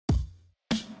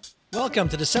Welcome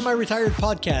to the Semi-Retired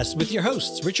Podcast with your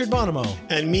hosts, Richard Bonomo.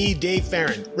 And me, Dave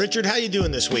Farron. Richard, how you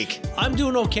doing this week? I'm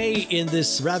doing okay in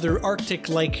this rather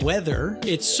Arctic-like weather.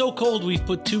 It's so cold we've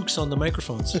put toques on the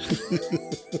microphones.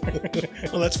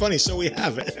 Well, that's funny. So we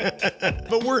have it.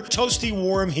 But we're toasty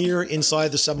warm here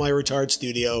inside the Semi-Retired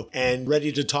studio and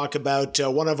ready to talk about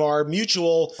one of our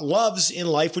mutual loves in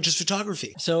life, which is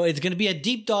photography. So it's going to be a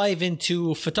deep dive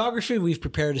into photography. We've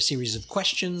prepared a series of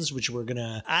questions, which we're going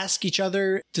to ask each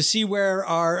other to see where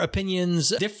our opinions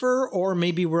differ, or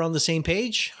maybe we're on the same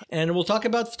page. And we'll talk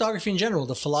about photography in general,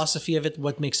 the philosophy of it,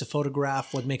 what makes a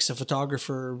photograph, what makes a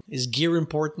photographer, is gear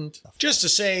important? Just to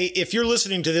say, if you're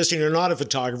listening to this and you're not a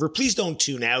photographer, please don't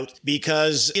tune out,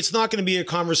 because it's not going to be a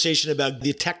conversation about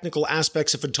the technical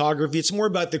aspects of photography. It's more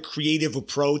about the creative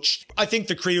approach. I think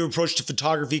the creative approach to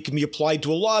photography can be applied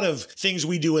to a lot of things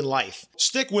we do in life.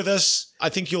 Stick with us. I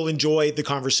think you'll enjoy the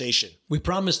conversation. We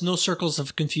promise no circles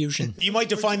of confusion. You might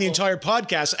define the entire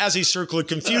podcast as a circle of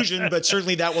confusion, but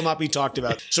certainly that will not be talked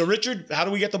about. So, Richard, how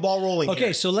do we get the ball rolling Okay,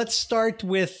 here? so let's start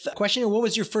with a question. What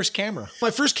was your first camera?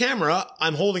 My first camera,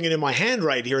 I'm holding it in my hand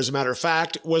right here, as a matter of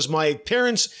fact, was my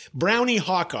parents' Brownie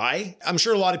Hawkeye. I'm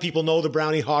sure a lot of people know the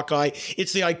Brownie Hawkeye.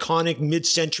 It's the iconic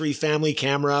mid-century family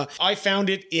camera. I found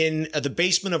it in the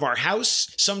basement of our house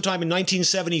sometime in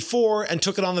 1974 and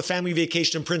took it on the family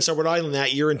vacation in Prince Edward Island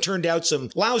that year and turned out some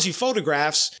lousy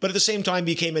photographs, but at the same time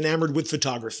became enamored with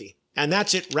photography. And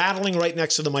that's it, rattling right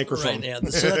next to the microphone. Right, yeah.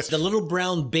 So that's the little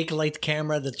brown Bakelite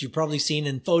camera that you've probably seen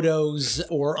in photos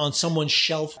or on someone's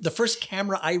shelf. The first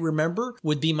camera I remember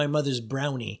would be my mother's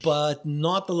Brownie, but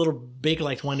not the little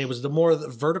Bakelite one. It was the more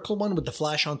vertical one with the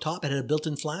flash on top. It had a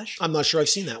built-in flash. I'm not sure I've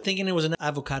seen that. Thinking it was an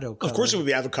avocado color. Of course it would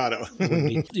be avocado.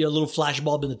 A little flash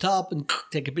bulb in the top and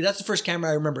take a picture. That's the first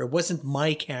camera I remember. It wasn't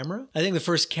my camera. I think the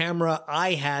first camera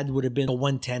I had would have been a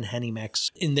 110 Hanimex.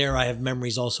 In there I have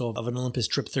memories also of an Olympus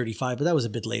Trip 35, but that was a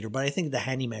bit later. But I think the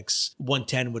Hanimex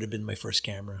 110 would have been my first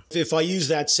camera. If I use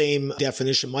that same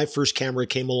definition, my first camera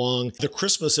came along the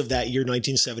Christmas of that year,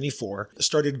 1974.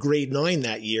 Started grade 9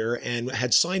 that year and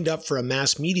had signed up for a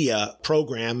mass media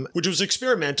program, which was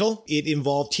experimental. It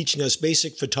involved teaching us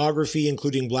basic photography,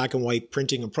 including black and white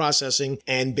printing and processing,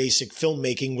 and basic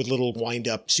filmmaking with little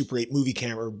wind-up Super 8 movie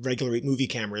camera, regular 8 movie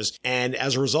cameras. And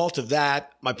as a result of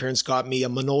that, my parents got me a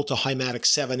Minolta Himatic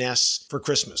 7S for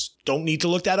Christmas. Don't need to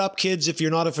look that up, kids, if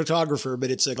you're not a photographer, but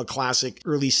it's like a classic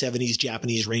early 70s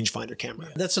Japanese rangefinder camera.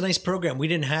 That's a nice program. We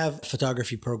didn't have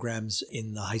photography programs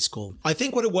in the high school. I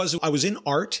think what it was, I was in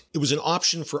art. It was an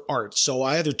option for art. So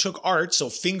I either took art, so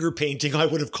finger painting, I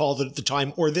would have called it at the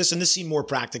time, or this, and this seemed more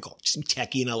practical. It seemed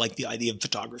techie, and I like the idea of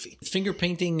photography. Finger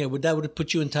painting, would have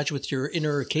put you in touch with your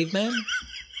inner caveman?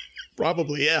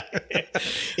 Probably, yeah.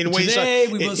 In ways Today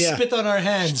we will spit on our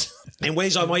hands. In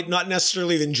ways I might not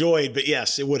necessarily have enjoyed, but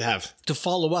yes, it would have. To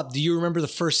follow up, do you remember the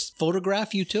first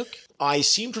photograph you took? I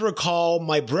seem to recall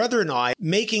my brother and I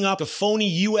making up a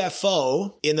phony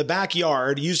UFO in the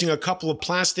backyard using a couple of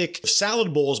plastic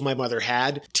salad bowls my mother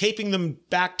had, taping them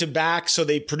back to back so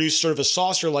they produced sort of a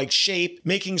saucer-like shape,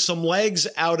 making some legs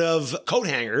out of coat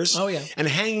hangers, and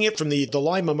hanging it from the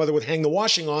line my mother would hang the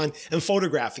washing on and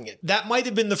photographing it. That might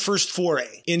have been the first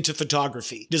foray into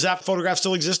photography. Does that photograph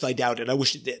still exist? I doubt it. I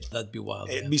wish it did. That'd be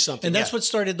wild. It'd be something. And that's what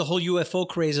started the whole UFO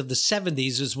craze of the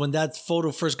 70s, is when that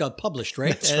photo first got published,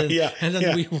 right? That's right, yeah. And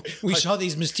then we saw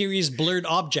these mysterious blurred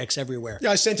objects everywhere.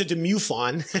 Yeah, I sent it to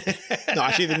MUFON. No,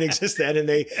 actually, it didn't exist then, and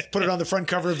they put it on the front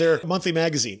cover of their monthly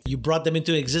magazine. You brought them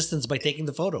into existence by taking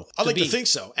the photo. I like to think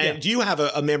so. And do you have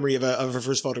a memory of a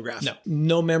first photograph?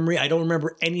 No memory. I don't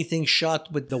remember anything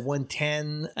shot with the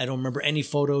 110. I don't remember any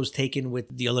photos taken with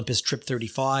the Olympus Trip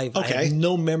 35. Okay. I have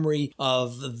no memory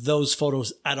of those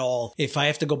photos at all. If I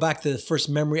have to go back to the first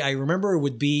memory I remember, it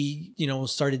would be,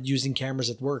 started using cameras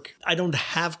at work. I don't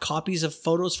have copies of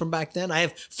photos from back then. I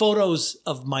have photos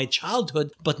of my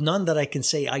childhood, but none that I can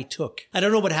say I took. I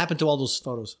don't know what happened to all those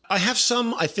photos. I have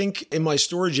some, I think, in my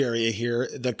storage area here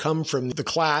that come from the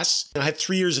class. I had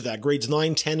 3 years of that, grades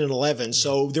 9, 10, and 11.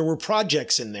 So there were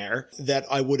projects in there that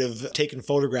I would have taken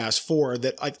photographs for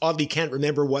that I oddly can't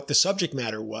remember what the subject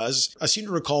matter was. I seem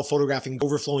to recall photographing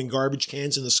overflowing garbage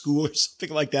cans in the school or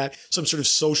something like that. Some sort of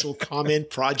social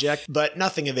comment project, but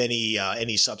nothing of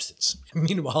any substance.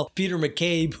 Meanwhile, Peter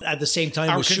McCabe at the same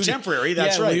time was contemporary,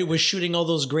 that's right. He was shooting all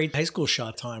those great high school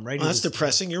shot time, right? Well, that's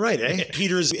depressing. You're right, eh?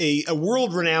 Peter's a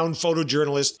world-renowned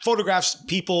photojournalist, photographs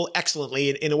people excellently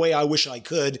in a way I wish I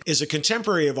could, is a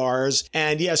contemporary of ours,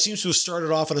 and seems to have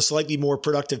started off on a slightly more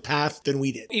productive path than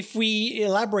we did. If we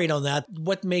elaborate on that,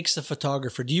 what makes a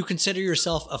photographer? Do you consider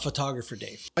yourself a photographer,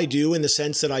 Dave? I do, in the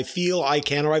sense that I feel I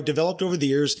can, or I've developed over the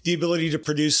years, years, the ability to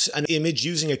produce an image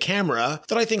using a camera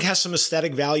that I think has some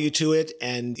aesthetic value to it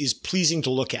and is pleasing to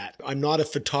look at. I'm not a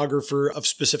photographer of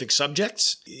specific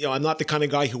subjects. I'm not the kind of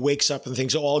guy who wakes up and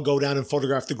thinks, oh, I'll go down and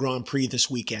photograph the Grand Prix this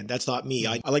weekend. That's not me.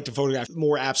 I like to photograph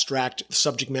more abstract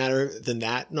subject matter than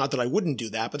that. Not that I wouldn't do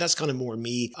that, but that's kind of more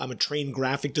me. I'm a trained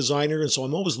graphic designer, and so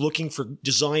I'm always looking for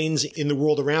designs in the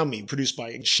world around me, produced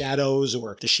by shadows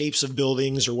or the shapes of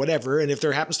buildings or whatever. And if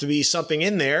there happens to be something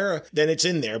in there, then it's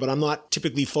in there. But I'm not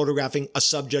typically photographing a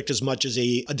subject as much as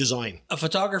a design. A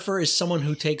photographer is someone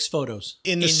who takes photos.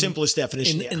 In the simplest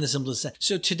definition. In the simplest sense.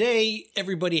 So today,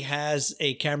 everybody has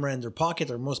a camera in their pocket,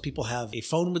 or most people have a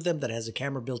phone with them that has a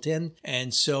camera built in.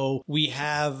 And so we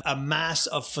have a mass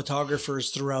of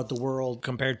photographers throughout the world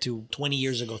compared to 20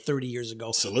 years ago, 30 years ago,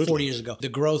 Absolutely. 40 years ago. The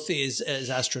growth is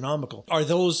astronomical. Are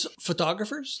those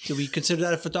photographers? Do we consider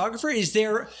that a photographer? Is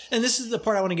there, and this is the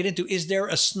part I want to get into, is there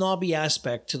a snobby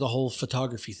aspect to the whole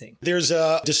photography thing? There's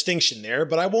a distinction there,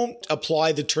 but I won't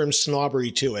apply the term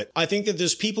snobbery to it. I think that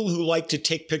there's people who like to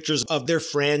take pictures of their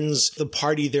friends, the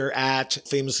party they're at,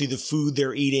 famously the food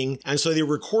they're eating, and so they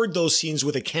record those scenes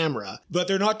with a camera, but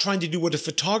they're not trying to do what a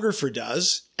photographer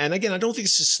does. And again, I don't think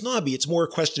this is snobby. It's more a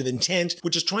question of intent,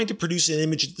 which is trying to produce an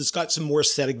image that's got some more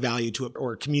aesthetic value to it,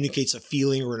 or communicates a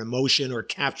feeling or an emotion or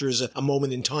captures a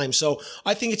moment in time. So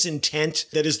I think it's intent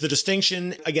that is the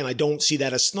distinction. Again, I don't see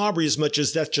that as snobbery as much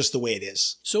as that's just the way it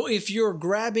is. So if you're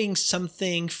grabbing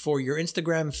something for your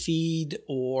Instagram feed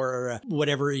or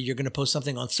whatever, you're going to post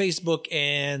something on Facebook,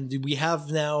 and we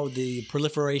have now the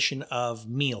proliferation of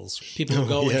meals. People who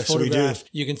go and photograph.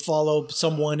 You can follow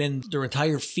someone and their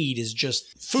entire feed is just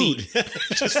food.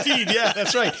 Just feed. Yeah,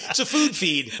 that's right. It's a food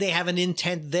feed. They have an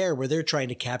intent there where they're trying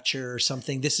to capture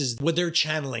something. This is what they're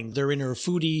channeling. They're inner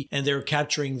foodie and they're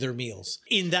capturing their meals.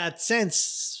 In that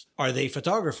sense, are they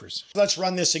photographers? Let's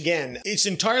run this again. It's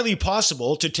entirely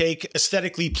possible to take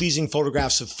aesthetically pleasing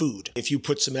photographs of food if you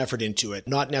put some effort into it,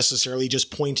 not necessarily just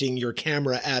pointing your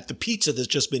camera at the pizza that's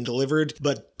just been delivered,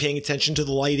 but paying attention to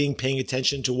the lighting, paying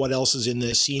attention to what else is in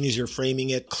the scene as you're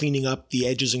framing it, cleaning up the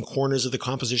edges and corners of the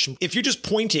composition. If you're just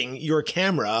pointing your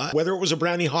camera, whether it was a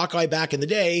Brownie Hawkeye back in the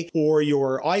day or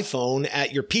your iPhone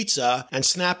at your pizza and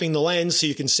snapping the lens so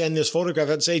you can send this photograph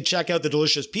and say, check out the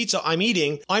delicious pizza I'm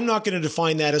eating, I'm not going to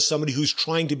define that as somebody who's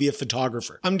trying to be a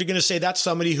photographer. I'm going to say that's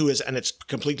somebody who is, and it's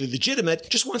completely legitimate,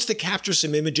 just wants to capture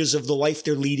some images of the life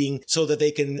they're leading so that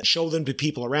they can show them to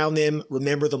people around them,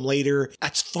 remember them later.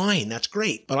 That's fine. That's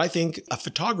great. But I think a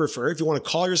photographer, if you want to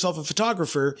call yourself a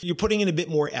photographer, you're putting in a bit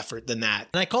more effort than that.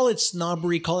 And I call it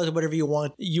snobbery, call it whatever you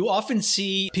want. You often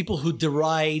see people who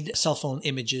deride cell phone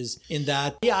images in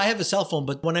that, yeah, I have a cell phone,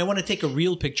 but when I want to take a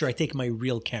real picture, I take my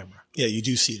real camera. Yeah, you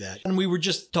do see that. And we were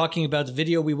just talking about the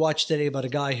video we watched today about a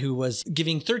guy who was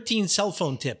giving 13 cell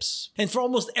phone tips. And for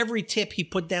almost every tip, he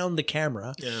put down the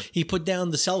camera. Yeah. He put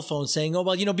down the cell phone saying, oh,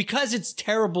 well, you know, because it's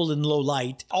terrible in low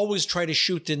light, always try to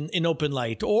shoot in open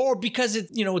light. Or because it's,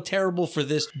 you know, terrible for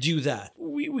this, do that.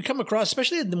 We come across,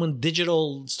 especially when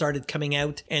digital started coming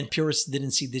out and purists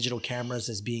didn't see digital cameras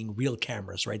as being real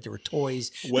cameras, right? They were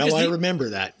toys. Well, I remember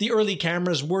that. The early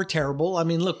cameras were terrible. I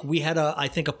mean, look, we had I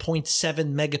think a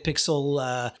 0.7 megapixel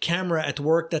camera at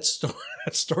work that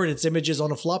stored its images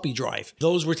on a floppy drive.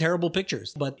 Those were terrible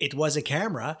pictures, but it was a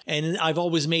camera. And I've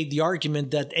always made the argument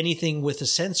that anything with a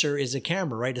sensor is a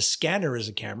camera, right? A scanner is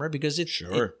a camera because it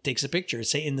takes a picture,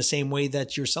 say in the same way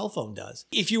that your cell phone does.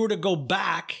 If you were to go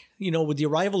back, you know, with the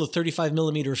arrival of 35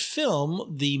 millimeter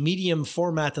film, the medium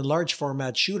format and large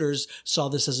format shooters saw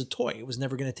this as a toy. It was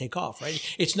never going to take off, right?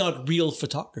 It's not real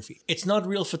photography. It's not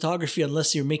real photography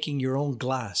unless you're making your own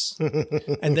glass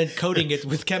and then coating it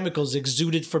with chemicals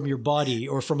exuded from your body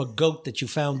or from a goat that you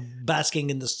found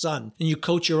basking in the sun. And you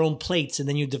coat your own plates and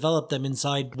then you develop them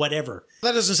inside whatever.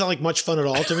 That doesn't sound like much fun at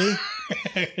all to me.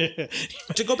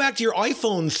 To go back to your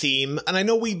iPhone theme, and I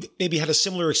know we maybe had a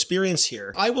similar experience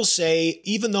here, I will say,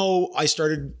 even though I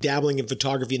started dabbling in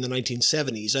photography in the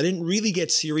 1970s, I didn't really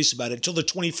get serious about it until the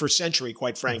 21st century,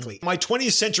 quite frankly. My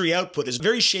 20th century output is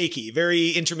very shaky,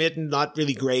 very intermittent, not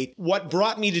really great. What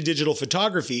brought me to digital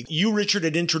photography, you, Richard,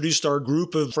 had introduced our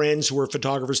group of friends who were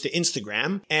photographers to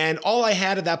Instagram, and all I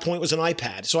had at that point was an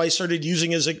iPad. So I started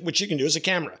using what you can do as a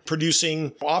camera,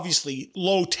 producing obviously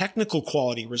low technical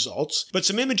quality results, but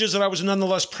some images that I was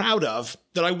nonetheless proud of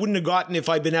that I wouldn't have gotten if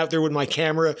I'd been out there with my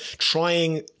camera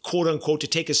trying, quote unquote, to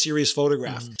take a serious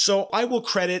photograph. So I will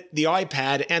credit the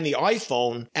iPad and the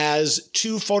iPhone as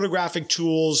two photographic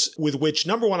tools with which,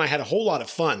 number one, I had a whole lot of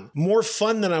fun, more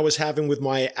fun than I was having with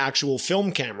my actual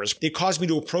film cameras. They caused me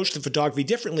to approach the photography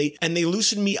differently, and they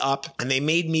loosened me up and they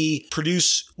made me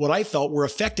produce what I felt were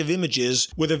effective images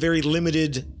with a very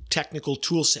limited technical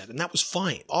tool set, and that was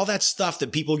fine. All that stuff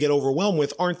that people get overwhelmed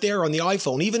with aren't there on the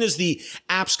iPhone. Even as the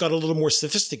apps got a little more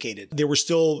sophisticated, they were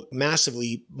still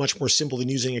massively much more simple than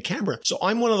using a camera. So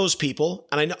I'm one of those people,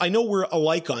 and I know we're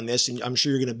alike on this, and I'm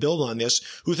sure you're going to build on this,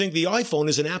 who think the iPhone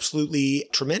is an absolutely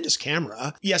tremendous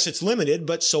camera. Yes, it's limited,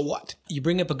 but so what? You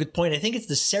bring up a good point. I think it's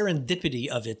the serendipity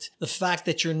of it. The fact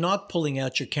that you're not pulling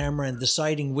out your camera and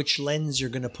deciding which lens you're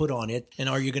going to put on it. And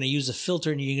are you going to use a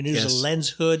filter, and you're going to use a lens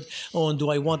hood? Oh, and do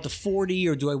I want the 40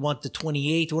 or do I want the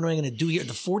 28? What am I going to do here?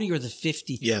 The 40 or the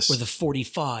 50 or the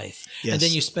 45? And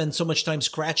then you spend so much time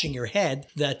scratching your head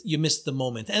that you miss the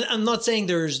moment. And I'm not saying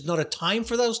there's not a time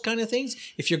for those kind of things.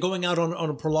 If you're going out on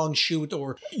a prolonged shoot,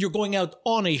 or you're going out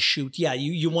on a shoot,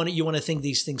 you want to think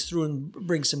these things through and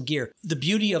bring some gear. The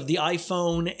beauty of the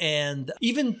iPhone, and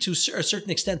even to a certain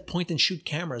extent point and shoot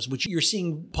cameras, which you're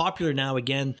seeing popular now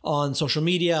again on social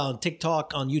media, on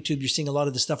TikTok, on YouTube. You're seeing a lot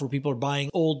of the stuff where people are buying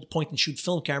old point and shoot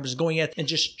film cameras, going out and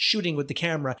just shooting with the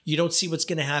camera. You don't see what's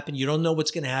going to happen. You don't know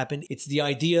what's going to happen. It's the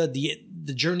idea,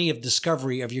 the journey of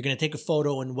discovery of you're going to take a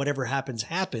photo and whatever happens,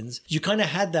 happens. You kind of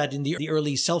had that in the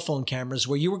early cell phone cameras,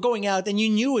 where you were going out and you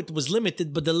knew it was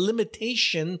limited, but the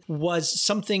limitation was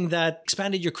something that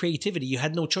expanded your creativity. You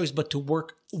had no choice but to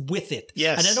work with it.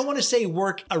 Yes. And I don't want to say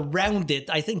work around it.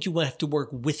 I think you have to work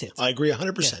with it. I agree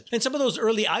 100%. Yeah. And some of those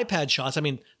early iPad shots, I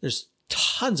mean, there's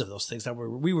tons of those things that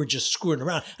we were just screwing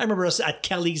around. I remember us at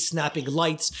Kelly's snapping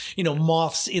lights,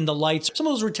 moths in the lights. Some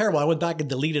of those were terrible. I went back and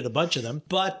deleted a bunch of them,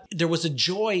 but there was a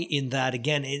joy in that.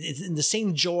 Again, it's in the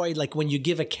same joy like when you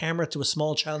give a camera to a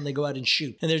small child and they go out and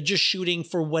shoot, and they're just shooting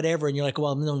for whatever, and you're like,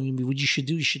 well, no, what you should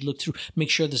do, you should look through, make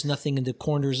sure there's nothing in the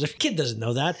corners. The kid doesn't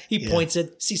know that. He points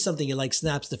it, sees something you like,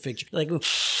 snaps the picture. Like,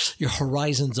 your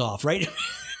horizon's off, right?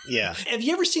 Yeah. Have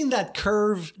you ever seen that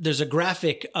curve? There's a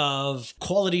graphic of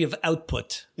quality of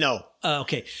output. No.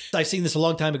 Okay. I've seen this a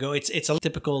long time ago. It's a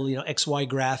typical, XY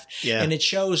graph. Yeah. And it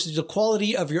shows the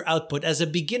quality of your output. As a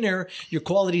beginner, your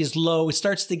quality is low. It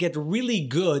starts to get really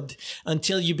good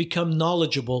until you become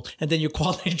knowledgeable, and then your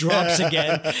quality drops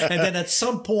again. And then at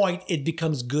some point, it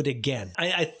becomes good again.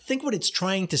 I think what it's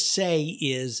trying to say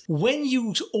is, when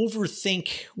you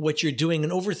overthink what you're doing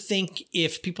and overthink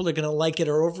if people are going to like it,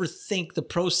 or overthink the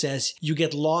process, you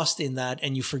get lost in that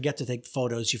and you forget to take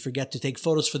photos. You forget to take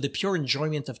photos for the pure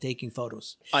enjoyment of taking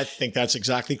photos. I think that's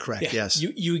exactly correct. Yeah. Yes.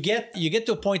 You get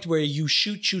to a point where you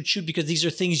shoot because these are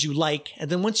things you like. And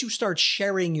then once you start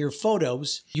sharing your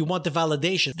photos, you want the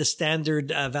validation. The standard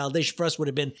validation for us would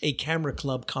have been a camera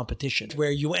club competition,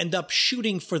 where you end up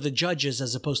shooting for the judges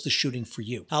as opposed to shooting for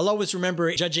you. I'll always remember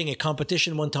judging a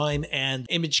competition one time, and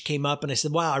image came up and I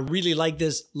said, wow, I really like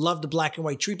this. Love the black and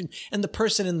white treatment. And the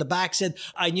person in the back said,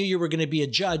 I knew you were going to be a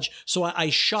judge, so I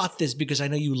shot this because I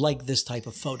know you like this type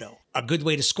of photo. A good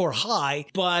way to score high,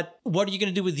 but what are you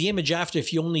going to do with the image after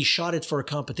if you only shot it for a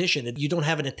competition? You don't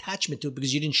have an attachment to it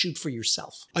because you didn't shoot for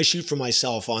yourself. I shoot for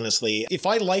myself, honestly. If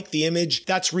I like the image,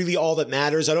 that's really all that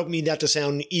matters. I don't mean that to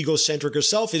sound egocentric or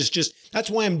selfish. Just that's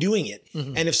why I'm doing it.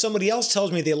 Mm-hmm. And if somebody else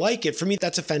tells me they like it, for me,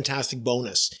 that's a fantastic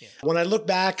bonus. Yeah. When I look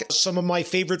back, some of my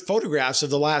favorite photographs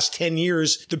of the last 10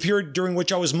 years, the period during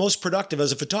which I was most productive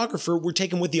as a photographer, were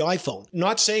taken with the iPhone.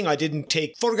 Not saying I didn't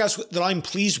take photographs that I'm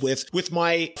pleased with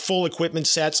my full equipment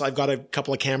sets. I've got a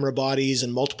couple of camera bodies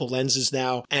and multiple lenses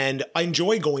now, and I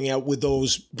enjoy going out with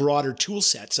those broader tool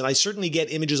sets. And I certainly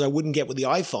get images I wouldn't get with the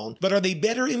iPhone. But are they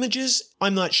better images?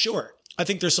 I'm not sure. I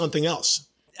think there's something else.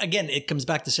 Again, it comes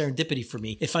back to serendipity for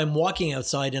me. If I'm walking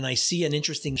outside and I see an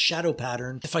interesting shadow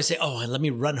pattern, if I say, oh, let me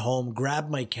run home, grab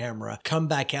my camera, come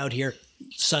back out here,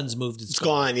 sun's moved. It's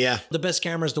gone. Yeah. The best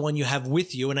camera is the one you have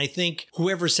with you. And I think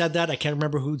whoever said that, I can't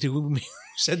remember who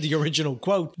said the original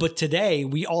quote, but today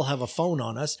we all have a phone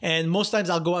on us. And most times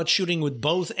I'll go out shooting with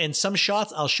both. And some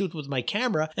shots I'll shoot with my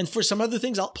camera. And for some other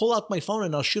things, I'll pull out my phone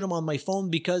and I'll shoot them on my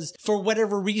phone because for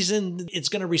whatever reason, it's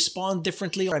going to respond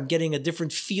differently, or I'm getting a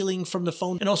different feeling from the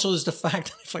phone. And also there's the fact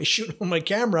that if I shoot on my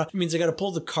camera, it means I got to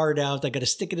pull the card out. I got to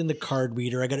stick it in the card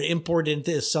reader. I got to import it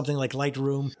into something like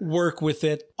Lightroom, work with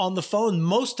it. On the phone,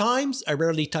 most times I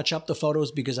rarely touch up the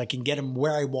photos because I can get them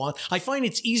where I want. I find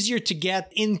it's easier to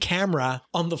get in camera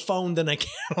on the phone than I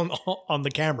can on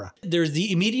the camera. There's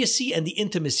the immediacy and the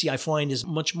intimacy I find is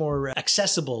much more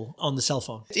accessible on the cell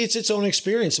phone. It's its own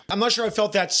experience. I'm not sure I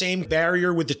felt that same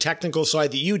barrier with the technical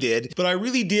side that you did, but I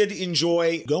really did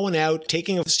enjoy going out,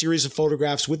 taking a series of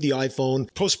photographs with the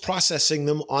iPhone, post-processing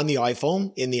them on the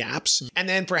iPhone in the apps, and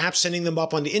then perhaps sending them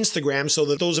up onto Instagram so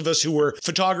that those of us who were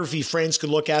photography friends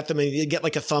could look at them and get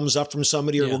like a thumbs up from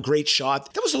somebody or a great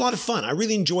shot. That was a lot of fun. I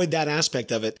really enjoyed that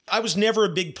aspect of it. I was never a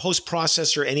big post-processing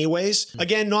processor anyways.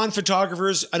 Again,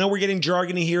 non-photographers, I know we're getting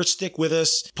jargony here. Stick with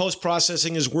us.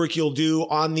 Post-processing is work you'll do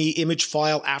on the image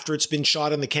file after it's been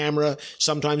shot on the camera.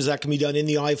 Sometimes that can be done in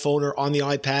the iPhone or on the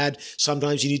iPad.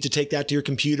 Sometimes you need to take that to your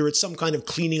computer. It's some kind of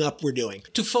cleaning up we're doing.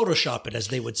 To Photoshop it, as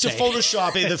they would say. To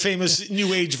Photoshop it, the famous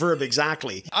new age verb,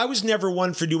 exactly. I was never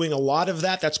one for doing a lot of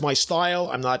that. That's my style.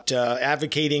 I'm not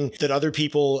advocating that other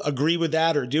people agree with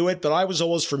that or do it, but I was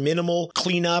always for minimal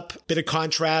cleanup, bit of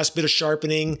contrast, bit of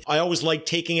sharpening. I always liked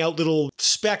taking out little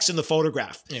specks in the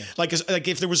photograph. Yeah. Like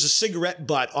if there was a cigarette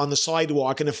butt on the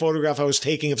sidewalk in a photograph I was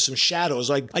taking of some shadows,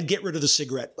 I'd get rid of the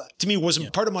cigarette butt. To me, it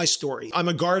wasn't part of my story. I'm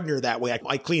a gardener that way.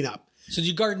 I clean up. So did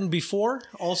you garden before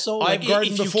also? I've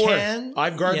gardened before.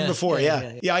 I've gardened before,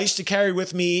 yeah. I used to carry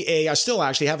with me I still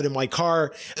actually have it in my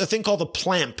car, a thing called a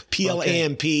plamp,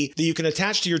 P-L-A-M-P, that you can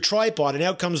attach to your tripod, and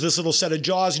out comes this little set of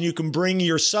jaws, and you can bring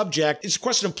your subject. It's a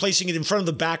question of placing it in front of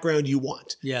the background you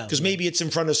want. Yeah. Because maybe it's in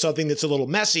front of something that's a little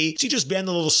messy, so you just bend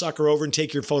the little sucker over and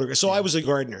take your photograph. So I was a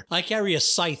gardener. I carry a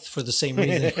scythe for the same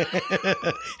reason.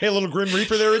 Hey, a little Grim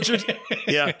Reaper there, Richard?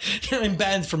 Yeah. I'm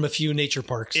banned from a few nature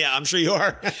parks. Yeah, I'm sure you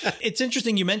are. It's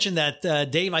interesting you mentioned that,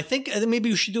 Dave. I think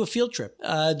maybe we should do a field trip.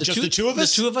 Just the two of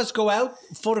us? The two of us go out,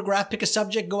 photograph, pick a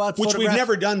subject, go out, Which we've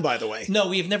never done, by the way. No,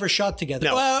 we've never shot together.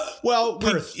 No. Well,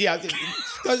 Perth. Yeah,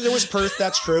 there was Perth,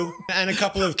 that's true. And a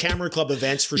couple of camera club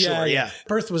events for sure, yeah.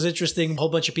 Perth was interesting. A whole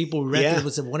bunch of people rented,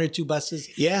 was it 1 or 2 buses?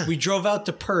 Yeah. We drove out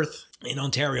to Perth in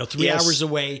Ontario, 3 hours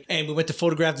away, and we went to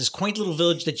photograph this quaint little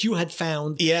village that you had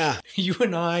found. Yeah. You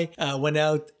and I went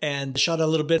out and shot a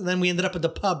little bit, and then we ended up at the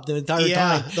pub the entire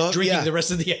time, drinking the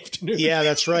rest of the afternoon. Yeah,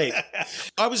 that's right.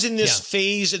 I was in this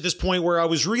phase at this point where I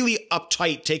was really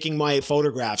uptight taking my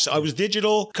photographs. I was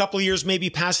digital, a couple of years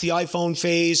maybe past the iPhone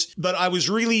phase, but I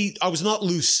was not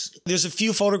loose. There's a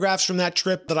few photographs from that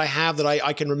trip that I have that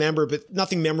I can remember, but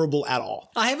nothing memorable at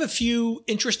all. I have a few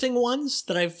interesting ones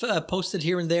that I've posted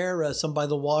here and there. Some by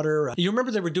the water. You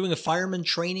remember they were doing a fireman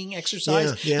training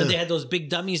exercise? Yeah. And they had those big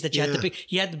dummies that you had to pick.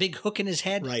 He had the big hook in his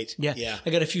head. Right. Yeah. I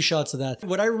got a few shots of that.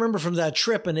 What I remember from that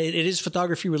trip, and it is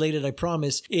photography related, I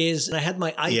promise, is I had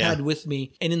my iPad with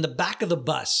me, and in the back of the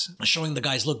bus, showing the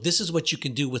guys, look, this is what you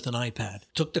can do with an iPad.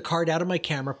 Took the card out of my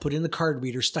camera, put in the card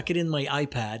reader, stuck it in my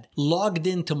iPad, logged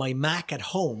into my Mac at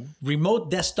home, remote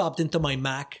desktoped into my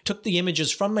Mac, took the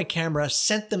images from my camera,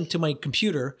 sent them to my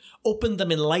computer, opened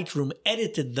them in Lightroom,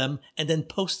 edited them, and then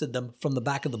posted them from the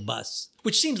back of the bus,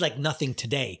 which seems like nothing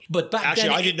today. But back then...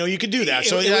 I didn't know you could do that.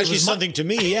 So it actually is something to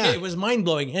me, yeah. It was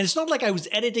mind-blowing. And it's not like I was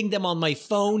editing them on my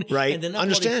phone. Right. And then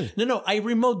Understand. No, I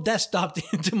remote desktoped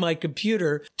into my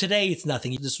computer. Today, it's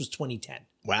nothing. This was 2010.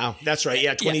 Wow, that's right.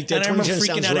 Yeah, 2010 and I remember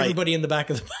freaking out right. everybody in the back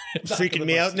of the bus. Freaking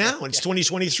me out now. It's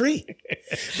 2023.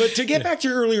 But to get back to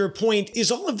your earlier point,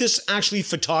 is all of this actually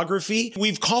photography?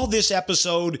 We've called this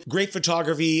episode Great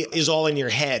Photography is All in Your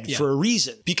Head for a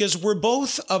reason. Because we're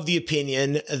both of the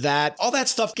opinion that all that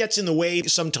stuff gets in the way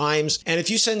sometimes. And if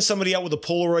you send somebody out with a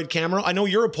Polaroid camera, I know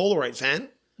you're a Polaroid fan.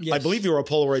 Yes. I believe you're a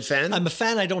Polaroid fan. I'm a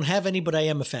fan. I don't have any, but I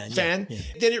am a fan. Then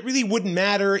it really wouldn't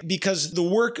matter, because the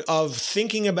work of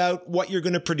thinking about what you're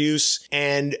going to produce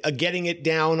and getting it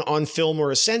down on film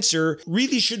or a sensor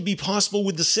really should be possible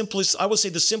with the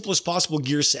simplest possible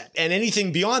gear set. And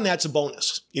anything beyond that's a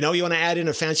bonus. You know, you want to add in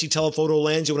a fancy telephoto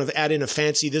lens, you want to add in a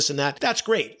fancy this and that. That's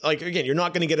great. Like, again, you're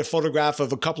not going to get a photograph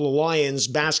of a couple of lions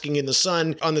basking in the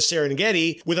sun on the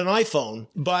Serengeti with an iPhone,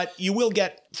 but you will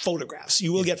get photographs.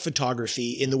 You will get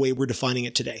photography in the way we're defining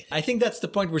it today. I think that's the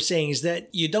point we're saying, is that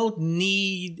you don't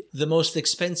need the most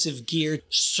expensive gear.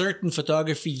 Certain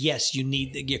photography, yes, you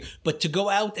need the gear. But to go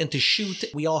out and to shoot,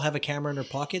 we all have a camera in our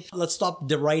pocket. Let's stop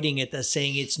deriding it as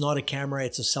saying it's not a camera,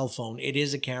 it's a cell phone. It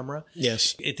is a camera.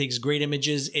 Yes. It takes great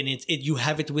images, and you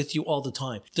have it with you all the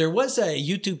time. There was a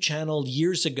YouTube channel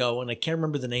years ago, and I can't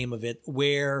remember the name of it,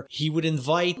 where he would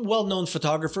invite well-known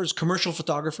photographers, commercial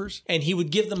photographers, and he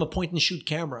would give them a point-and-shoot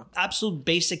camera. Absolute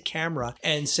basic camera,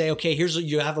 and say, okay,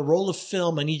 you have a roll of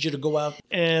film, I need you to go out.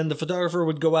 And the photographer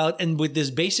would go out, and with this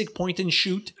basic point and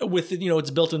shoot with, it's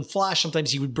built-in flash.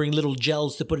 Sometimes he would bring little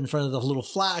gels to put in front of the little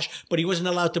flash, but he wasn't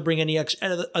allowed to bring any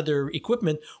other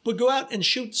equipment. Would go out and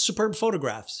shoot superb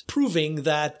photographs, proving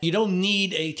that you don't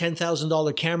need a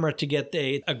 $10,000 camera to get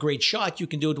a great shot. You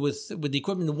can do it with the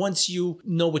equipment once you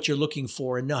know what you're looking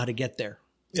for and know how to get there.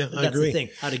 Yeah, I That's agree. the thing,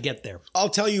 how to get there. I'll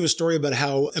tell you a story about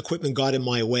how equipment got in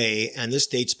my way, and this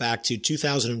dates back to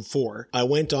 2004. I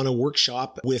went on a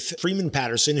workshop with Freeman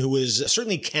Patterson, who is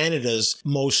certainly Canada's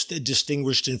most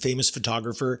distinguished and famous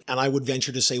photographer, and I would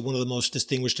venture to say one of the most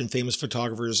distinguished and famous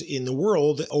photographers in the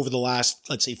world over the last,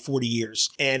 let's say, 40 years.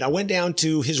 And I went down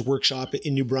to his workshop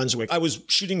in New Brunswick. I was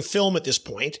shooting film at this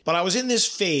point, but I was in this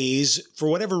phase, for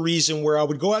whatever reason, where I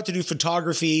would go out to do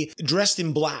photography dressed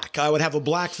in black. I would have a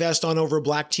black vest on over a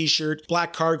black t-shirt,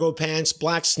 black cargo pants,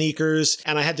 black sneakers,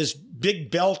 and I had this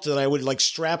big belt that I would like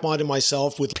strap onto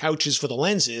myself with pouches for the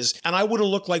lenses. And I would have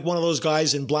looked like one of those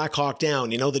guys in Black Hawk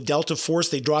Down, you know, the Delta Force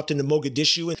they dropped into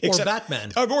Mogadishu. Or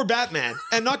Batman. Or Batman.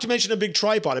 And not to mention a big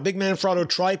tripod, a big Manfrotto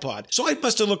tripod. So I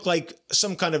must have looked like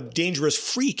some kind of dangerous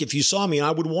freak if you saw me. And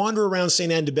I would wander around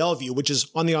St. Anne de Bellevue, which is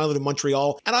on the island of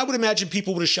Montreal. And I would imagine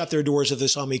people would have shut their doors if they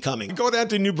saw me coming. Go down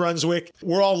to New Brunswick.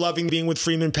 We're all loving being with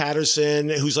Freeman Patterson,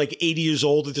 who's like 80 years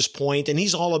old at this point, and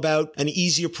he's all about an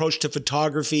easy approach to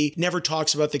photography, never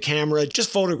talks about the camera, just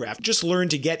photograph. Just learn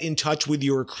to get in touch with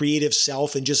your creative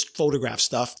self and just photograph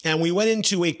stuff. And we went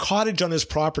into a cottage on his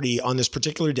property on this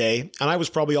particular day, and I was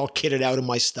probably all kitted out in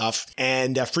my stuff.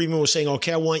 And Freeman was saying,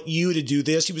 okay, I want you to do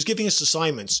this. He was giving us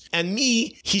assignments. And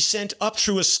me, he sent up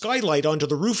through a skylight onto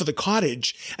the roof of the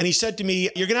cottage, and he said to me,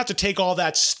 you're going to have to take all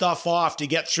that stuff off to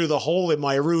get through the hole in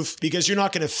my roof because you're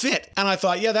not going to fit. And I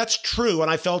thought, yeah, that's true. And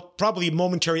I felt probably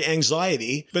momentary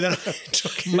anxiety, but then I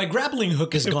took My grappling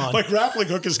hook is gone. My grappling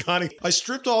hook is gone. I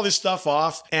stripped all this stuff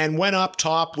off and went up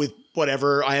top with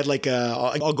whatever. I had like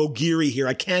I'll go geary here,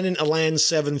 a Canon Elan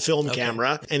 7 film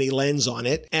camera and a lens on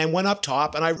it, and went up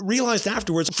top. And I realized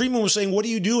afterwards, Freeman was saying, what are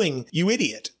you doing, you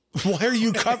idiot? Why are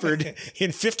you covered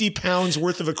in 50 pounds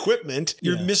worth of equipment?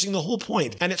 You're missing the whole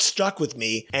point. And it stuck with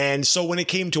me. And so when it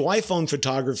came to iPhone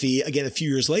photography, again, a few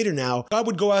years later now, I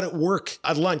would go out at work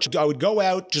at lunch. I would go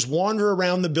out, just wander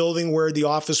around the building where the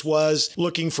office was,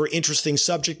 looking for interesting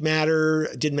subject matter.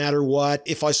 It didn't matter what.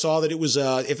 If I saw that it was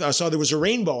if I saw there was a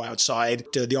rainbow outside,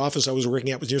 the office I was working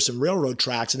at was near some railroad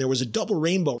tracks, and there was a double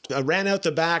rainbow. I ran out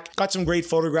the back, got some great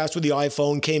photographs with the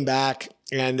iPhone, came back.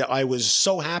 And I was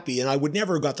so happy, and I would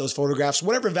never have got those photographs,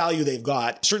 whatever value they've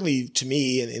got, certainly to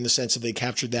me, in the sense that they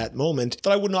captured that moment,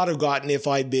 that I would not have gotten if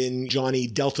I'd been Johnny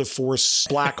Delta Force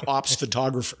Black Ops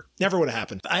photographer. Never would have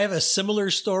happened. I have a similar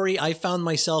story. I found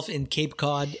myself in Cape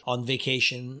Cod on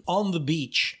vacation on the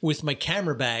beach with my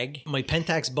camera bag, my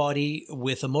Pentax body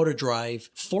with a motor drive,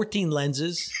 14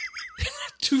 lenses,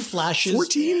 2 flashes.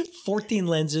 14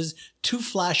 lenses, 2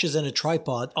 flashes, and a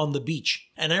tripod on the beach.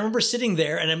 And I remember sitting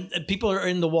there, and people are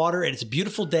in the water, and it's a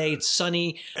beautiful day, it's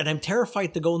sunny, and I'm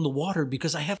terrified to go in the water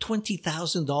because I have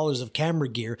 $20,000 of camera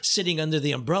gear sitting under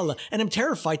the umbrella, and I'm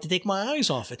terrified to take my eyes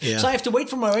off it. Yeah. So I have to wait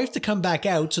for my wife to come back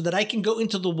out so that I can go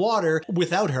into the water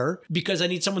without her because I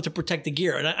need someone to protect the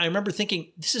gear. And I remember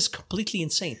thinking, this is completely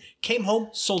insane. Came home,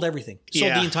 sold everything.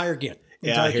 Sold the entire gear.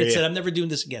 Said, I'm never doing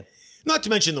this again. Not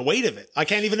to mention the weight of it. I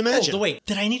can't even imagine. Oh, the weight.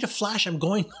 Did I need a flash? I'm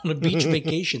going on a beach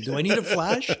vacation. Do I need a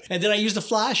flash? And did I use the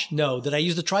flash? No. Did I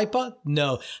use the tripod?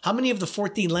 No. How many of the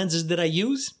 14 lenses did I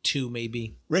use? 2,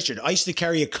 maybe. Richard, I used to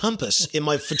carry a compass in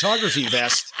my photography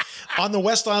vest on the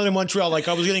West Island of Montreal. Like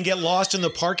I was going to get lost in the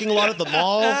parking lot at the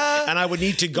mall, and I would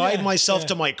need to guide myself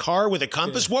to my car with a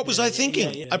compass. What was I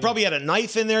thinking? I probably had a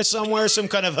knife in there somewhere, some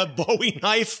kind of a Bowie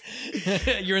knife.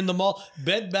 You're in the mall.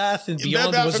 Bed Bath and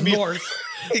Beyond was north.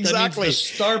 Exactly. That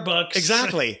means the Starbucks.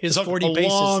 Exactly. Is so 40 a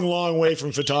paces. long way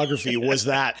from photography was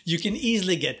that. You can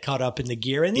easily get caught up in the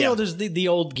gear. And, you know, there's the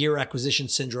old gear acquisition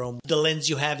syndrome. The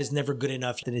lens you have is never good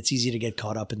enough, and it's easy to get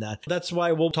caught up in that. That's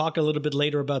why we'll talk a little bit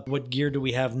later about what gear do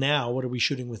we have now? What are we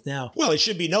shooting with now? Well, it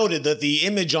should be noted that the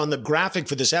image on the graphic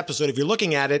for this episode, if you're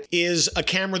looking at it, is a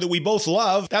camera that we both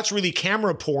love. That's really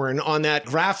camera porn on that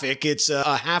graphic. It's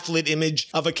a half-lit image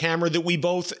of a camera that we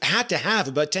both had to have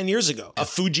about 10 years ago. A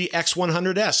Fuji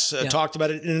X100s. Talked about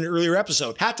it in an earlier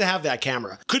episode. Had to have that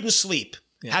camera. Couldn't sleep.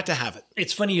 Yeah. Had to have it.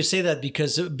 It's funny you say that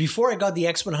because before I got the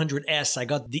X100S, I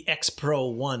got the X Pro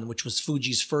 1, which was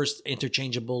Fuji's first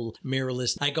interchangeable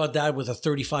mirrorless. I got that with a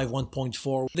 35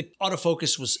 1.4. The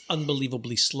autofocus was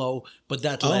unbelievably slow, but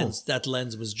that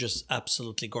lens was just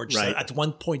absolutely gorgeous. Right. At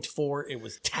 1.4, it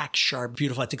was tack sharp,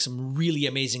 beautiful. I took some really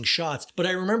amazing shots. But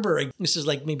I remember, this is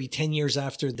like maybe 10 years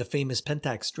after the famous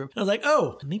Pentax trip. I was like,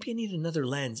 oh, maybe I need another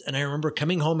lens. And I remember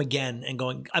coming home again and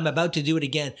going, I'm about to do it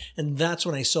again. And that's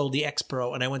when I sold the X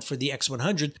Pro and I went for the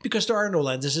X100 because there are no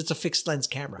lenses. It's a fixed lens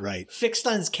camera. Right. Fixed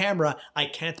lens camera. I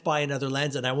can't buy another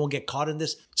lens and I won't get caught in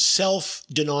this.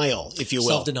 Self-denial, if you will.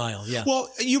 Self-denial, yeah. Well,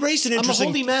 you raised an interesting...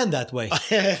 I'm a holy man that way.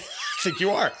 think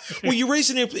you are. Well, you raise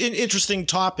an interesting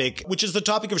topic, which is the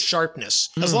topic of sharpness.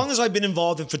 As long as I've been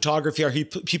involved in photography, I hear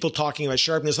people talking about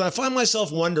sharpness, and I find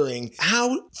myself wondering,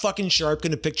 how fucking sharp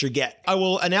can a picture get? I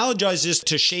will analogize this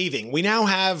to shaving. We now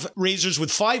have razors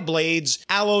with 5 blades,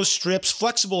 aloe strips,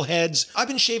 flexible heads. I've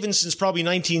been shaving since probably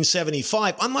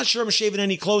 1975. I'm not sure I'm shaving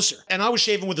any closer. And I was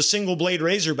shaving with a single blade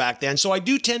razor back then. So I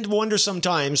do tend to wonder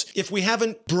sometimes if we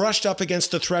haven't brushed up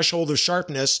against the threshold of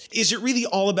sharpness, is it really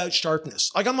all about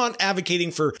sharpness? Like, I'm not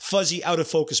advocating for fuzzy, out of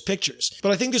focus pictures,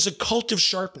 but I think there's a cult of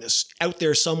sharpness out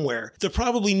there somewhere that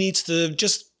probably needs to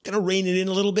just kind of rein it in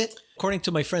a little bit. According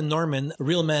to my friend Norman, a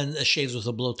real man shaves with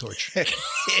a blowtorch.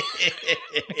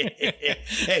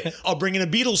 Hey, I'll bring in a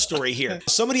Beatles story here.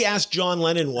 Somebody asked John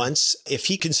Lennon once if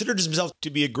he considered himself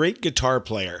to be a great guitar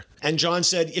player. And John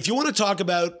said, if you want to talk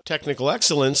about technical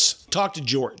excellence, talk to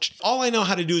George. All I know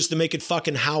how to do is to make it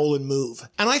fucking howl and move.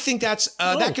 And I think that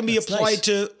can be applied nice.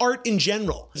 to art in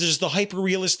general. There's the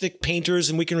hyper-realistic painters,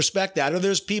 and we can respect that. Or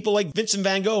there's people like Vincent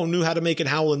van Gogh who knew how to make it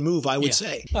howl and move, I would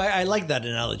say. I like that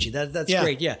analogy. That's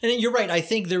great, yeah. And you're right. I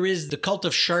think there is the cult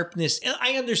of sharpness. And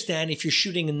I understand if you're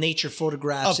shooting in nature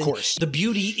photographs. Of course. The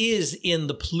beauty is in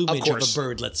the plumage of a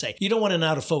bird, let's say. You don't want an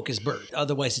out-of-focus bird.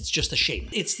 Otherwise, it's just a shape.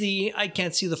 It's I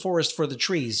can't see the forest for the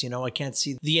trees. I can't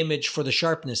see the image for the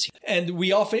sharpness. And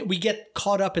we get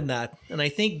caught up in that. And I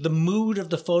think the mood of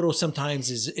the photo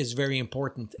sometimes is very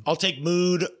important. I'll take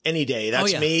mood any day.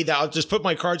 That's me. I'll just put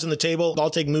my cards on the table. I'll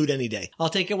take mood any day. I'll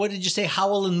take it. What did you say?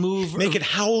 Howl and move? Make it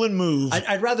howl and move.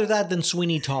 I'd rather that than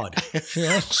Sweeney Todd.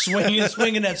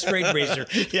 Swinging that straight razor.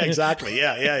 Yeah, exactly.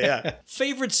 Yeah.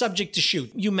 Favorite subject to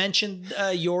shoot? You mentioned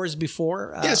yours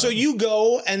before. So you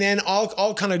go, and then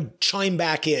I'll kind of chime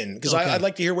back in, because I'd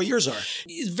like to hear what yours are.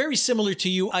 It's very similar to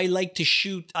you. I like to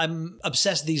shoot. I'm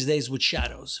obsessed these days with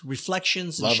shadows,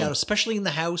 reflections and shadows, especially in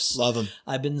the house. Love them.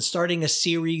 I've been starting a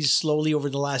series slowly over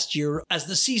the last year. As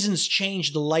the seasons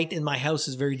change, the light in my house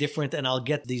is very different, and I'll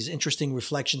get these interesting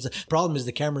reflections. The problem is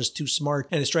the camera's too smart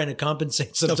and it's trying to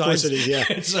compensate sometimes. Of course it is,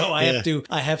 yeah. So I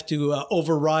have to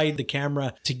override the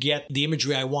camera to get the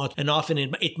imagery I want. And often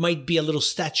it might be a little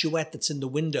statuette that's in the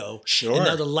window. Sure. And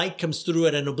now the light comes through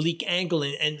at an oblique angle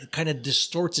and kind of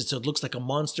distorts it, so it looks like a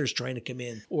monster's trying to come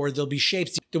in. Or there'll be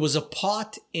shapes. There was a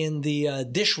pot in the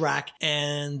dish rack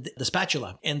and the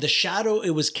spatula, and the shadow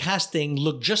it was casting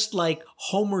looked just like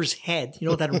Homer's head. You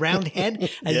know, that round head?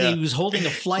 And he was holding a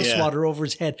fly swatter over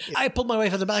his head. I pulled my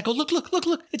wife at the back. I go, look.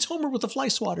 It's Homer with a fly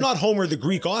swatter. Not Homer, the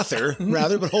Greek author,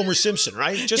 rather, but Homer Simpson,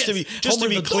 right? Just to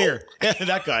be clear.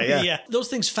 That guy, yeah. Those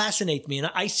things fascinate me.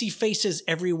 And I see faces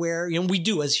everywhere. We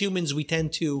do. As humans, we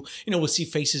tend to, we'll see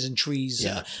faces in trees.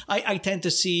 Yeah. I tend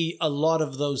to see a lot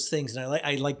of those things, and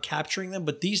I like capturing them.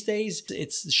 But these days,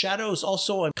 it's the shadows.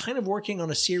 Also, I'm kind of working on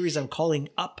a series I'm calling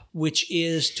Up, which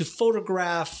is to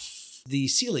photograph the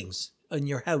ceilings in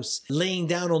your house, laying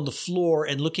down on the floor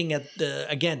and looking at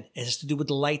again, it has to do with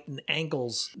the light and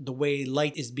angles, the way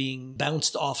light is being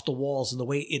bounced off the walls and the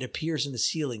way it appears in the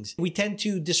ceilings. We tend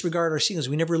to disregard our ceilings.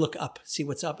 We never look up, see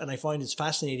what's up. And I find it's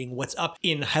fascinating what's up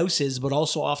in houses, but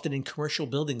also often in commercial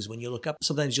buildings. When you look up,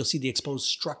 sometimes you'll see the exposed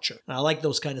structure. And I like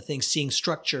those kind of things, seeing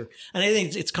structure. And I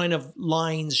think it's kind of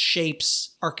lines,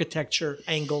 shapes, architecture,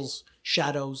 angles,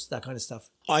 shadows, that kind of stuff.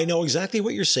 I know exactly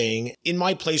what you're saying. In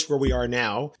my place where we are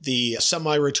now, the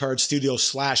semi-retired studio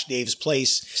 / Dave's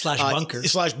place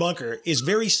 / bunker is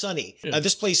very sunny.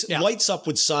 This place lights up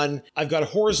with sun. I've got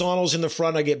horizontals in the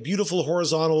front. I get beautiful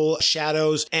horizontal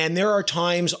shadows. And there are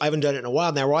times, I haven't done it in a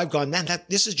while now, where I've gone, man,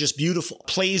 this is just beautiful.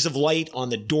 Plays of light on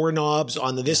the doorknobs,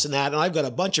 on the this and that. And I've got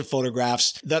a bunch of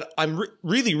photographs that I'm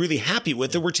really, really happy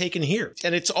with that were taken here.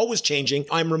 And it's always changing.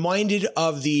 I'm reminded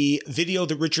of the video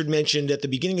that Richard mentioned at the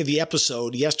beginning of the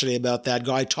episode yesterday about that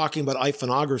guy talking about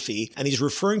iPhoneography, and he's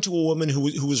referring to a woman who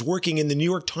was working in the New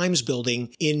York Times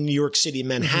building in New York City,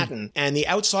 Manhattan, and the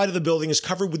outside of the building is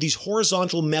covered with these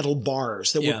horizontal metal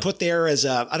bars that were put there as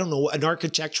an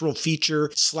architectural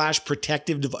feature /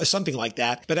 protective device, something like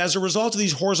that. But as a result of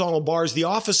these horizontal bars, the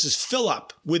offices fill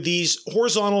up with these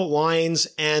horizontal lines,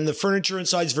 and the furniture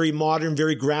inside is very modern,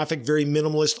 very graphic, very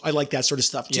minimalist. I like that sort of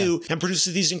stuff too, and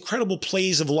produces these incredible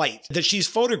plays of light that she's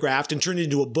photographed and turned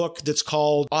into a book that's called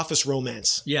Office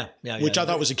Romance. Which I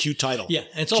thought was a cute title. Yeah,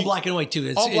 and it's all black and white too.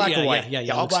 It's all black and white.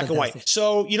 Yeah, all black and white.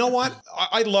 So you know what?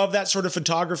 I love that sort of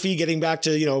photography. Getting back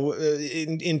to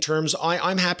in terms,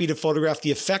 I'm happy to photograph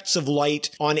the effects of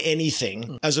light on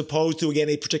anything, as opposed to again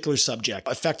a particular subject.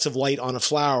 Effects of light on a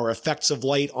flower, effects of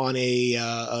light on a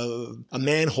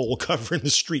manhole cover in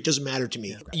the street. Doesn't matter to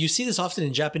me. You see this often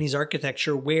in Japanese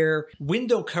architecture, where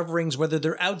window coverings, whether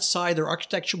they're outside or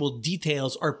architectural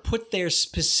details, are put there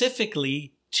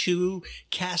specifically to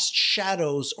cast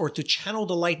shadows or to channel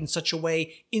the light in such a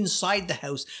way inside the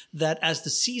house that as the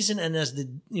season and as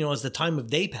the time of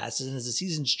day passes and as the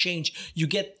seasons change, you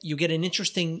get an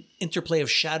interesting interplay of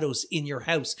shadows in your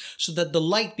house, so that the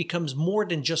light becomes more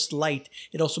than just light.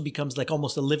 It also becomes like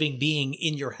almost a living being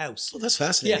in your house. Well, that's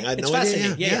fascinating. Yeah, I had it's no idea.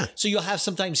 fascinating. Yeah. So you'll have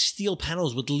sometimes steel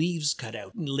panels with leaves cut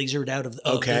out, lasered out of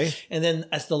Okay. and then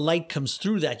as the light comes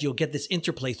through that, you'll get this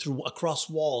interplay across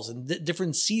walls and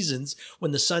different seasons.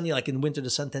 When the sun, like in winter, the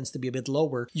sun tends to be a bit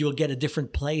lower, you'll get a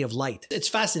different play of light. It's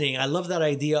fascinating. I love that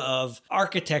idea of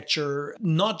architecture,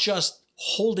 not just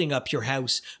holding up your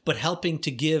house, but helping to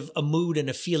give a mood and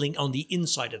a feeling on the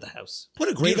inside of the house. What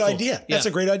a great Beautiful. idea. That's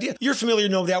a great idea. You're familiar,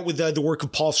 no doubt, with the work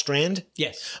of Paul Strand?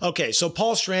 Yes. Okay, so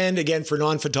Paul Strand, again, for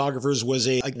non-photographers, was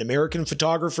an American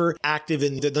photographer, active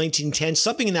in the 1910s,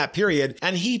 something in that period,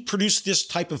 and he produced this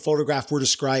type of photograph we're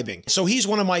describing. So he's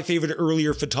one of my favorite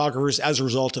earlier photographers as a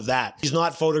result of that. He's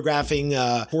not photographing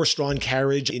horse-drawn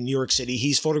carriage in New York City.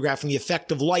 He's photographing the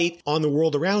effect of light on the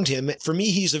world around him. For me,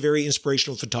 he's a very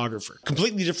inspirational photographer.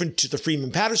 Completely different to the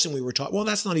Freeman Patterson we were taught. Well,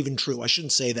 that's not even true. I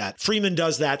shouldn't say that. Freeman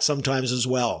does that sometimes as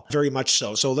well. Very much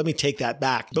so. So let me take that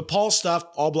back. But Paul's stuff,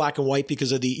 all black and white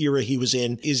because of the era he was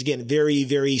in, is again, very,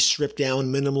 very stripped down,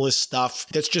 minimalist stuff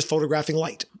that's just photographing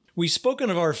light. We've spoken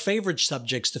of our favorite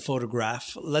subjects to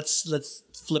photograph. Let's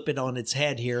flip it on its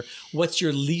head here. What's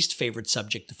your least favorite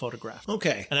subject to photograph?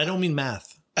 Okay. And I don't mean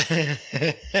math.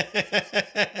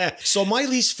 So my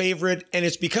least favorite, and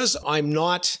it's because I'm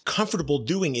not comfortable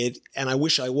doing it, and I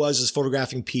wish I was, is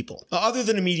photographing people. Other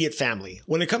than immediate family.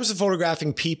 When it comes to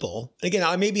photographing people, again,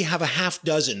 I maybe have a half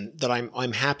dozen that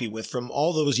I'm happy with from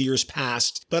all those years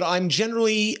past, but I'm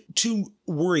generally too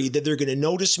worried that they're going to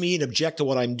notice me and object to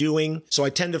what I'm doing. So I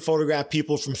tend to photograph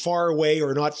people from far away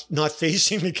or not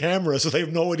facing the camera, so they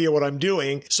have no idea what I'm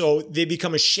doing. So they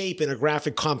become a shape in a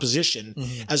graphic composition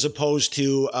as opposed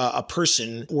to a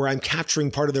person where I'm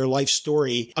capturing part of their life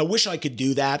story. I wish I could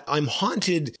do that. I'm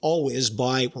haunted always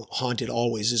haunted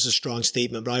always is a strong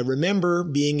statement, but I remember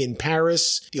being in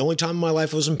Paris. The only time in my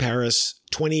life I was in Paris.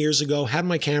 20 years ago, had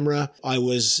my camera. I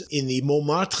was in the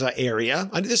Montmartre area.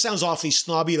 This sounds awfully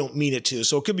snobby. I don't mean it to.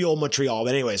 So it could be old Montreal.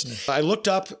 But anyways, I looked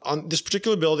up on this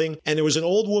particular building and there was an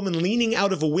old woman leaning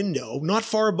out of a window, not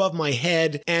far above my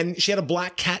head. And she had a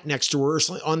black cat next to her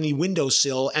on the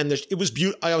windowsill. And it was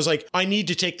beautiful. I was like, I need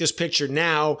to take this picture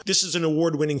now. This is an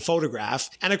award-winning photograph.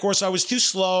 And of course, I was too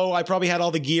slow. I probably had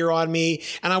all the gear on me.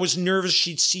 And I was nervous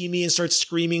she'd see me and start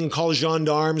screaming and call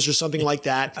gendarmes or something like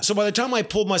that. So by the time I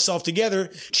pulled myself together,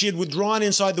 she had withdrawn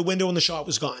inside the window and the shot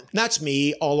was gone. That's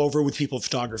me all over with people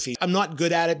photography. I'm not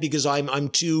good at it because I'm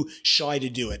too shy to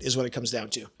do it, is what it comes down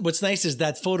to. What's nice is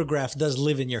that photograph does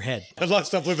live in your head. There's a lot of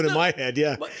stuff living in my head,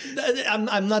 yeah.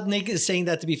 I'm not saying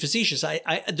that to be facetious.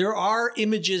 There are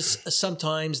images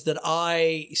sometimes that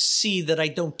I see that I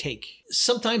don't take.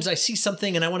 Sometimes I see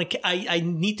something and I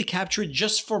need to capture it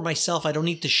just for myself. I don't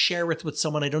need to share it with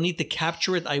someone. I don't need to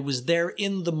capture it. I was there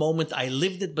in the moment. I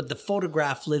lived it, but the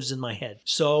photograph lives in my head.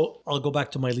 So I'll go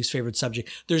back to my least favorite subject.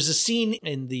 There's a scene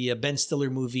in the Ben Stiller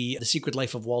movie, The Secret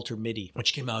Life of Walter Mitty,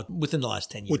 which came out within the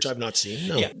last 10 years. Which I've not seen,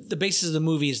 no. Yeah. The basis of the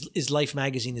movie is Life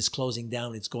magazine is closing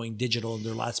down. It's going digital and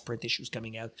their last print issue is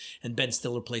coming out. And Ben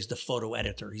Stiller plays the photo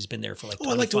editor. He's been there for like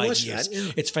 25 I'd like to watch years. that.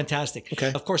 Yeah. It's fantastic.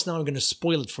 Okay. Of course, now I'm going to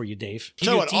spoil it for you, Dave.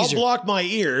 You know what? I'll block my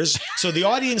ears so the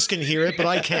audience can hear it, but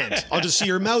I can't. I'll just see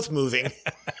your mouth moving.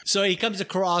 So he comes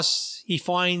across, he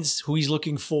finds who he's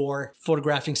looking for,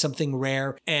 photographing something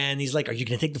rare. And he's like, are you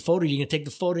going to take the photo? Are you going to take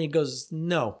the photo? And he goes,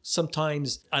 no,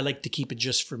 sometimes I like to keep it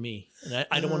just for me. And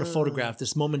I don't want to photograph.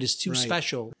 This moment is too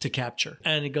special to capture.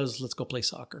 And he goes, let's go play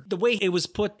soccer. The way it was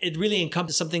put, it really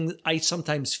encompasses something that I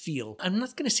sometimes feel. I'm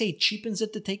not going to say it cheapens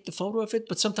it to take the photo of it,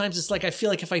 but sometimes it's like I feel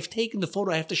like if I've taken the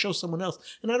photo, I have to show someone else.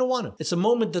 And I don't want to. It's a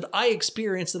moment that I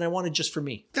experienced and I want it just for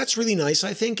me. That's really nice,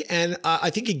 I think. And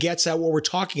I think it gets at what we're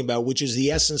talking about, which is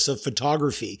the essence of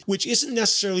photography, which isn't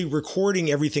necessarily recording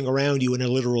everything around you in a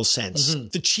literal sense.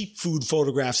 The cheap food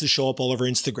photographs that show up all over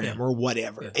Instagram or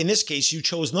whatever. In this case, you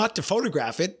chose not to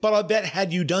photograph it, but I bet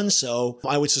had you done so,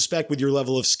 I would suspect with your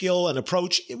level of skill and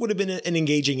approach, it would have been an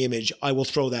engaging image. I will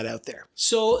throw that out there.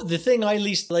 So the thing I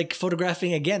least like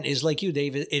photographing, again, is like you,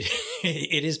 Dave,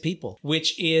 it is people,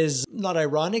 which is not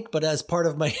ironic, but as part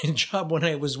of my job when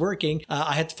I was working,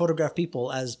 I had to photograph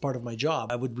people as part of my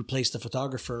job. I would replace the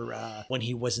photographer photographer when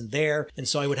he wasn't there. And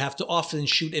so I would have to often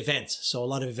shoot events. So a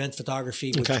lot of event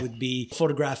photography, which would be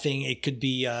photographing. It could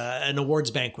be an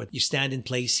awards banquet. You stand in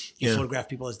place, you photograph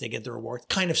people as they get their award.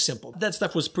 Kind of simple. That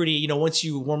stuff was pretty, you know, once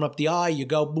you warm up the eye, you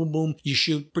go boom, boom, you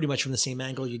shoot pretty much from the same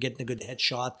angle. You're getting a good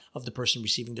headshot of the person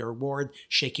receiving their award,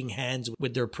 shaking hands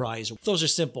with their prize. Those are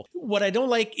simple. What I don't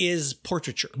like is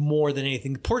portraiture more than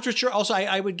anything. Portraiture, also,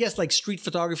 I would guess like street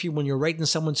photography, when you're right in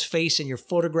someone's face and you're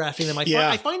photographing them.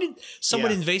 I find it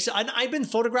somewhat invasive. I've been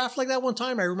photographed like that one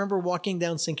time. I remember walking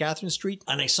down St. Catherine Street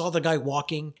and I saw the guy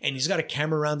walking and he's got a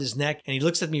camera around his neck and he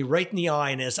looks at me right in the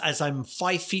eye. And as I'm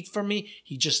 5 feet from me,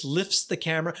 he just lifts the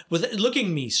camera with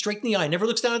looking me straight in the eye, never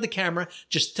looks down at the camera,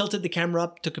 just tilted the camera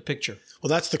up, took a picture. Well,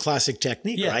 that's the classic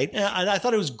technique, right? Yeah, I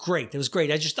thought it was great. It was great.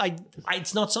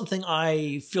 It's not something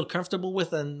I feel comfortable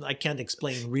with and I can't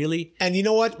explain really. And you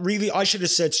know what? Really, I should have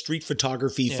said street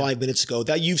photography 5 minutes ago.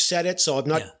 That you've said it, so I'm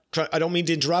not... I don't mean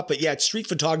to interrupt, but yeah, it's street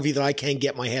photography that I can't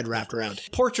get my head wrapped around.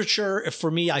 Portraiture, for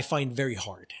me, I find very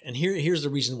hard. And here's the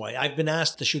reason why. I've been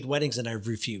asked to shoot weddings and I've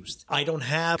refused. I don't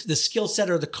have the skill set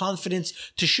or the confidence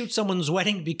to shoot someone's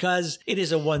wedding because it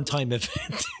is a one-time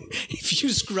event. If you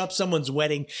screw up someone's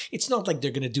wedding, it's not like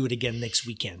they're going to do it again next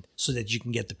weekend so that you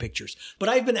can get the pictures. But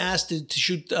I've been asked to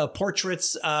shoot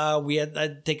portraits.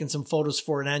 I'd taken some photos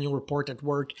for an annual report at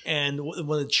work, and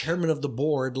when the chairman of the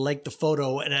board liked the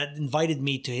photo and had invited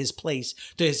me to his place,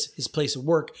 to his place of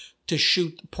work, to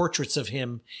shoot portraits of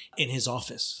him in his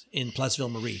office in Place Ville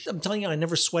Marie. I'm telling you, I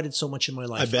never sweated so much in my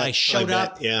life. I showed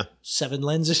up, 7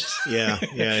 lenses,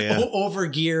 over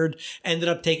geared, ended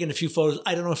up taking a few photos.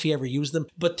 I don't know if he ever used them,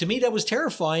 but to me that was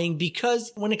terrifying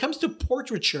because when it comes to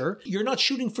portraiture, you're not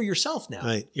shooting for yourself now.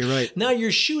 Right, you're right. Now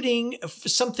you're shooting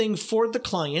something for the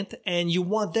client and you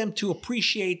want them to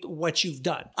appreciate what you've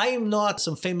done. I am not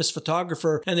some famous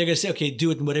photographer and they're going to say, okay,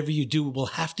 do it, and whatever you do will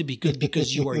have to be good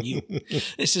because you are you.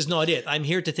 This is not it. I'm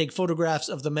here to take photographs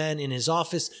of the man in his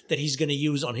office that he's going to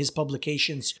use on his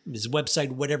publications, his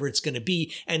website, whatever it's going to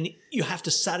be. And you have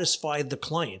to satisfy the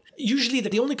client. Usually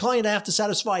the only client I have to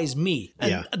satisfy is me.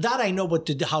 And that I know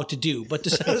how to do. But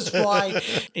to satisfy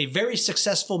a very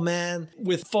successful man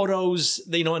with photos,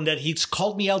 you know, and that he's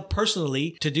called me out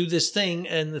personally to do this thing.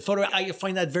 And the photo, I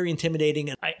find that very intimidating.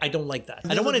 And I don't like that.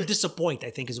 I don't want to disappoint, I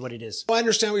think is what it is. Well, I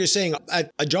understand what you're saying.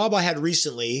 At a job I had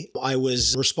recently, I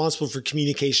was responsible for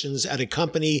communications at a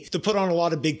company to put on a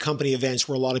lot of big company events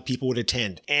where a lot of people would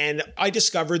attend. And I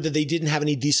discovered that they didn't have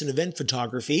any decent event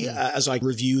photography as I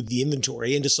reviewed the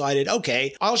inventory and decided,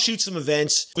 okay, I'll shoot some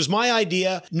events. It was my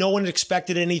idea. No one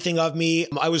expected anything of me.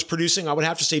 I was producing, I would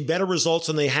have to say, better results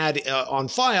than they had on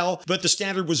file, but the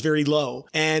standard was very low.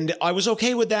 And I was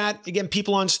okay with that. Again,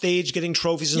 people on stage getting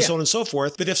trophies and so on and so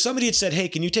forth. But if somebody had said, hey,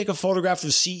 can you take a photograph of the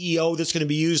CEO that's going to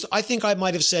be used? I think I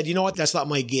might have said, you know what, that's not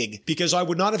my gig, because I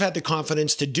would not have had the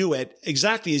confidence to do it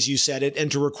exactly as you said it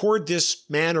and to record this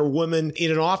man or woman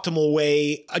in an optimal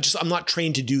way. I'm not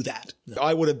trained to do that. No.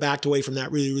 I would have backed away from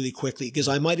that really, really quickly because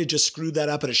I might have just screwed that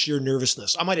up out of sheer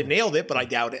nervousness. I might have nailed it, but I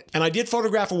doubt it. And I did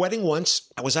photograph a wedding once.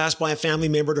 I was asked by a family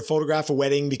member to photograph a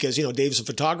wedding because, you know, Dave's a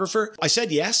photographer. I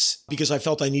said yes because I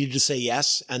felt I needed to say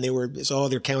yes. And they were, so,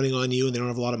 they're counting on you and they don't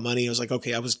have a lot of money. I was like,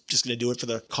 okay, I was just going to do it for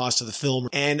the cost of the film.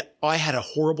 And I had a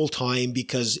horrible time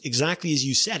because exactly as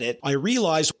you said it, I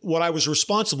realized what I was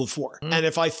responsible for. And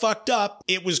if I fucked up,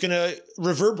 it was going to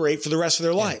reverberate for the rest of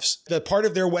their lives. The part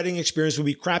of their wedding experience would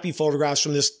be crappy photographs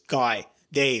from this guy,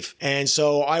 Dave. And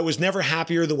so I was never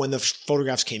happier than when the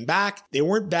photographs came back. They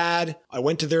weren't bad. I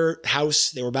went to their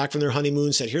house. They were back from their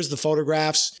honeymoon, said, here's the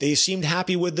photographs. They seemed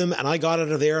happy with them. And I got out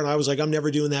of there and I was like, I'm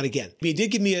never doing that again. It did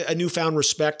give me a newfound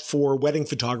respect for wedding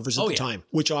photographers at the time,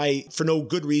 which I, for no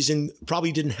good reason,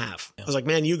 probably didn't have. I was like,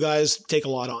 man, you guys take a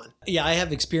lot on. Yeah, I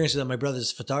have experience with that. My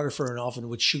brother's a photographer and often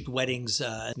would shoot weddings.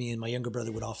 Me and my younger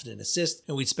brother would often assist.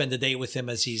 And we'd spend the day with him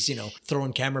as he's, you know,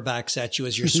 throwing camera backs at you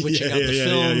as you're switching out the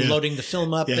film, loading the film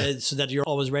up so that you're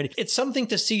always ready. It's something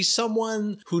to see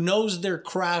someone who knows their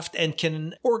craft and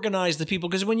can organize the people.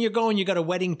 Because when you're going, you got a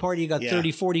wedding party, you got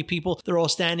 30, 40 people. They're all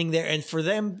standing there. And for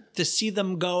them to see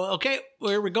them go, okay,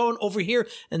 we're going over here.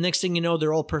 And next thing you know,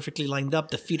 they're all perfectly lined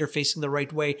up. The feet are facing the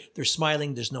right way. They're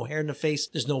smiling. There's no hair in the face.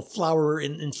 There's no flower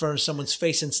in front of someone's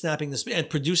face and snapping this and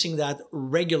producing that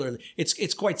regularly.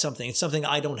 It's quite something. It's something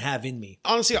I don't have in me.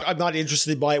 Honestly, I'm not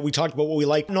interested by it. We talked about what we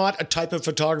like. Not a type of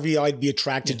photography I'd be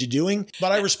attracted to doing,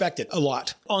 but I respect it a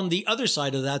lot. On the other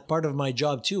side of that, part of my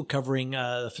job too, covering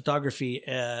photography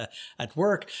at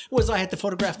work, was I had to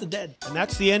photograph the dead. And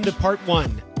that's the end of part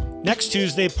 1. Next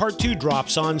Tuesday, part 2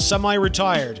 drops on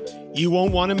Semi-Retired. You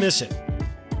won't want to miss it.